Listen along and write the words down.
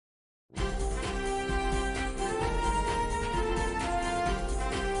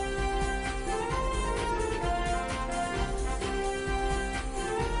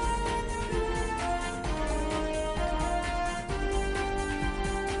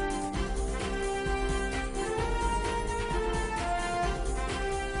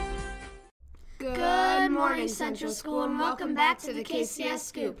morning, Central School, and welcome back to the KCS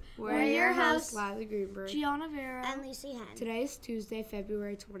Scoop. We're your hosts, Lila Greenberg, Gianna Vera, and Lucy Hen. Today is Tuesday,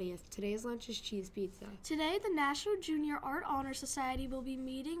 February 20th. Today's lunch is cheese pizza. Today, the National Junior Art Honor Society will be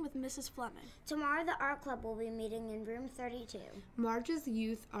meeting with Mrs. Fleming. Tomorrow, the art club will be meeting in room 32. March is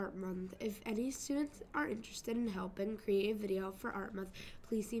Youth Art Month. If any students are interested in helping create a video for Art Month,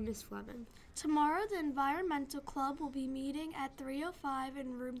 please see Ms. Fleming. Tomorrow, the Environmental Club will be meeting at 3:05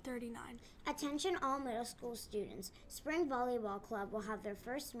 in room 39. Attention all middle school students. Spring Volleyball Club will have their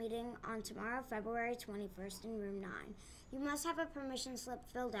first meeting on tomorrow, February 21st in room 9. You must have a permission slip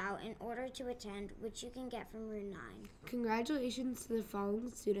filled out in order to attend, which you can get from room 9. Congratulations to the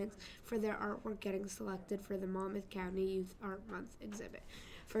following students for their artwork getting selected for the Monmouth County Youth Art Month exhibit.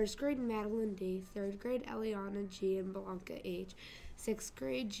 First grade Madeline D, third grade Eliana G and Blanca H, sixth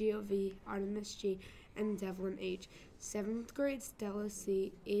grade Giov, Artemis G, and Devlin H, seventh grade Stella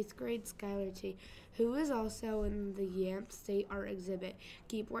C, eighth grade Skylar T, who is also in the Yamp State Art Exhibit.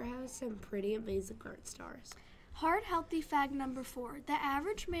 Keyboard has some pretty amazing art stars. Heart Healthy Fact number 4. The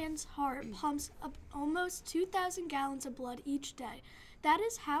average man's heart pumps up almost 2,000 gallons of blood each day. That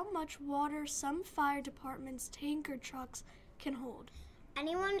is how much water some fire departments' tanker trucks can hold.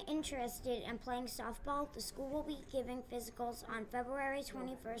 Anyone interested in playing softball, the school will be giving physicals on February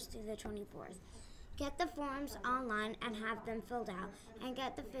 21st through the 24th. Get the forms online and have them filled out, and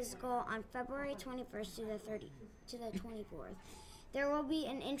get the physical on February 21st to the 24th. There will be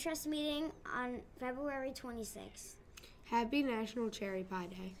an interest meeting on February 26th. Happy National Cherry Pie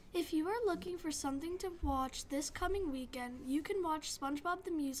Day. If you are looking for something to watch this coming weekend, you can watch SpongeBob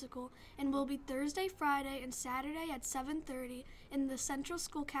the Musical, and will be Thursday, Friday, and Saturday at 7:30 in the Central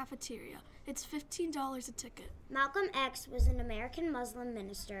School cafeteria. It's $15 a ticket. Malcolm X was an American Muslim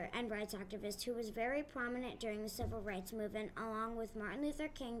minister and rights activist who was very prominent during the civil rights movement, along with Martin Luther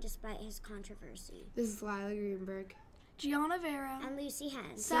King, despite his controversy. This is Lila Greenberg, Gianna Vera, and Lucy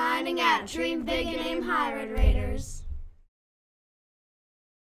Hen. signing out. Dream big and aim high, Red Raiders.